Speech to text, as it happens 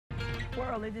Well,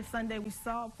 early this Sunday, we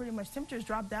saw pretty much temperatures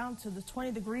drop down to the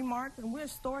 20-degree mark, and we're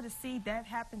stored to see that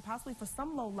happen possibly for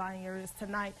some low-lying areas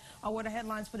tonight. Our weather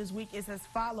headlines for this week is as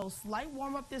follows. Slight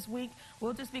warm-up this week.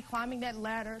 We'll just be climbing that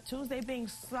ladder. Tuesday being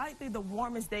slightly the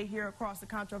warmest day here across the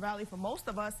Concho Valley for most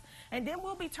of us, and then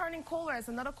we'll be turning cooler as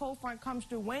another cold front comes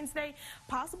through Wednesday.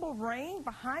 Possible rain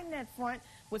behind that front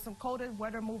with some colder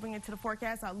weather moving into the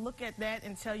forecast. I'll look at that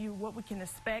and tell you what we can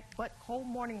expect, but cold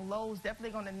morning lows,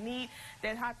 definitely going to need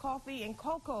that hot coffee and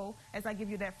cocoa as I give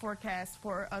you that forecast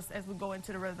for us as we go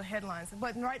into the rest of the headlines.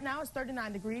 But right now it's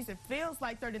 39 degrees. It feels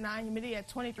like 39, humidity at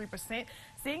 23%.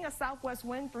 Seeing a southwest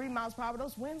wind, 3 miles per hour.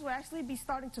 Those winds will actually be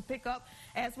starting to pick up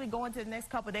as we go into the next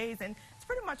couple of days. And it's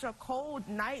pretty much a cold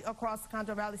night across the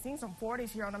Concho Valley. Seeing some 40s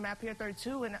here on the map here,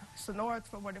 32 in Sonora,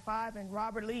 45, and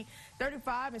Robert Lee,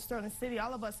 35 in Sterling City.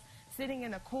 All of us sitting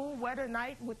in a cool weather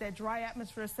night with that dry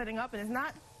atmosphere setting up. And it's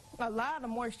not a lot of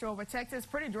moisture over Texas,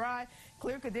 pretty dry,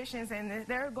 clear conditions, and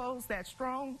there goes that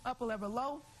strong upper level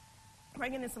low,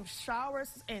 bringing in some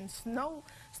showers and snow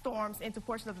storms into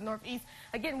portions of the northeast.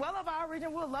 Again, well of our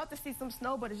region, we'll love to see some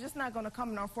snow, but it's just not going to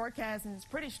come in our forecast, and it's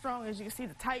pretty strong. As you can see,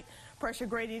 the tight pressure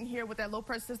gradient here with that low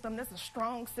pressure system. This is a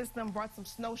strong system, brought some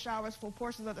snow showers for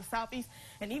portions of the southeast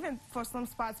and even for some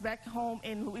spots back home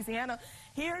in Louisiana.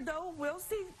 Here, though, we'll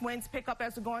see winds pick up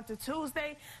as we go into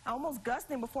Tuesday, almost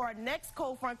gusting before our next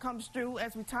cold front comes through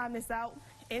as we time this out.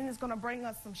 And it's going to bring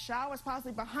us some showers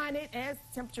possibly behind it as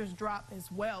temperatures drop as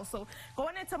well. So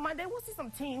going into Monday, we'll see some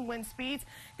teen wind speeds.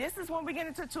 This is when we get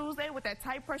into Tuesday with that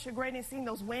tight pressure gradient, seeing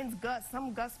those winds gust.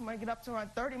 Some gusts might get up to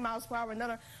around 30 miles per hour.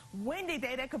 Another windy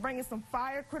day that could bring in some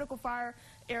critical fire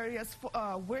areas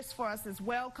for us as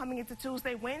well. Coming into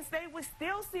Tuesday, Wednesday, we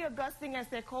still see a gusting as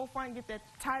that cold front get that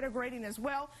tighter gradient as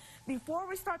well. Before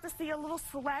we start to see a little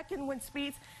slack in wind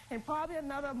speeds and probably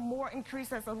another more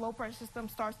increase as the low pressure system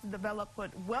starts to develop,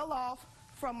 but well off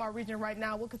from our region right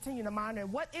now. We'll continue to monitor.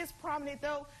 What is prominent,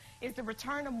 though, is the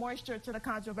return of moisture to the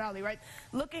Concho Valley, right?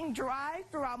 Looking dry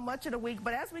throughout much of the week,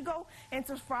 but as we go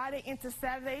into Friday, into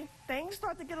Saturday, things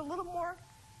start to get a little more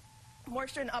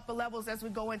moisture in upper levels as we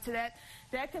go into that.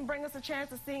 That can bring us a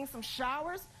chance of seeing some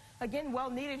showers. Again, well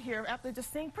needed here after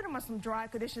just seeing pretty much some dry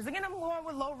conditions. Again, I'm going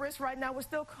with low risk right now. We're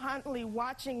still currently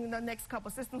watching the next couple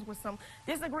systems with some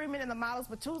disagreement in the models,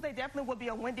 but Tuesday definitely will be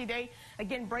a windy day.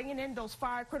 Again, bringing in those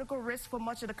fire critical risks for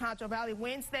much of the Concho Valley.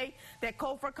 Wednesday, that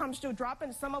cold front comes through,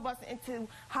 dropping some of us into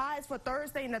highs for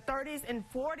Thursday in the 30s and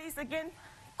 40s again.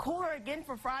 Cooler again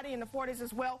for Friday in the 40s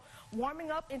as well,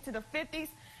 warming up into the 50s.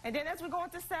 And then as we go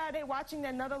into Saturday, watching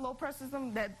another low pressure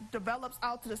system that develops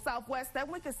out to the southwest,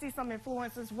 then we could see some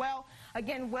influence as well.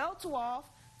 Again, well too off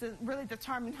to really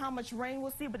determine how much rain we'll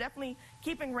see, but definitely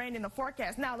keeping rain in the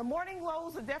forecast. Now, the morning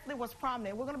lows are definitely what's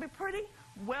prominent. We're going to be pretty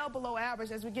well below average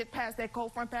as we get past that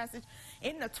cold front passage,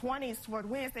 in the 20s for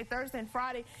Wednesday, Thursday, and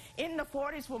Friday, in the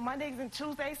 40s for Mondays and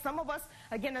Tuesdays. Some of us,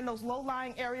 again, in those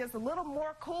low-lying areas, a little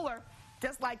more cooler.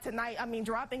 Just like tonight, I mean,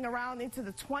 dropping around into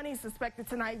the 20s expected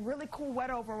tonight. Really cool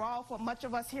weather overall for much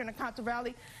of us here in the Concho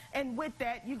Valley. And with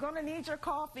that, you're going to need your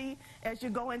coffee as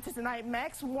you go into tonight.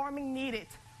 Max warming needed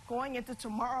going into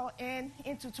tomorrow and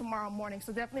into tomorrow morning.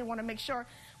 So definitely want to make sure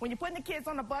when you're putting the kids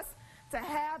on the bus to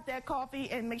have that coffee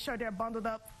and make sure they're bundled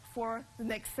up for the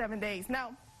next 7 days.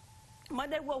 Now,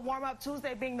 Monday will warm up,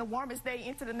 Tuesday being the warmest day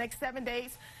into the next 7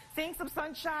 days. Seeing some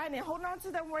sunshine and holding on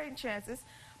to them rain chances.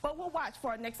 But we'll watch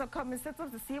for our next upcoming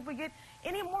systems to see if we get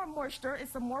any more moisture and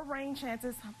some more rain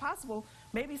chances possible,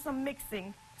 maybe some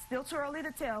mixing. Still too early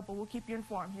to tell, but we'll keep you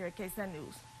informed here at KSAN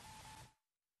News.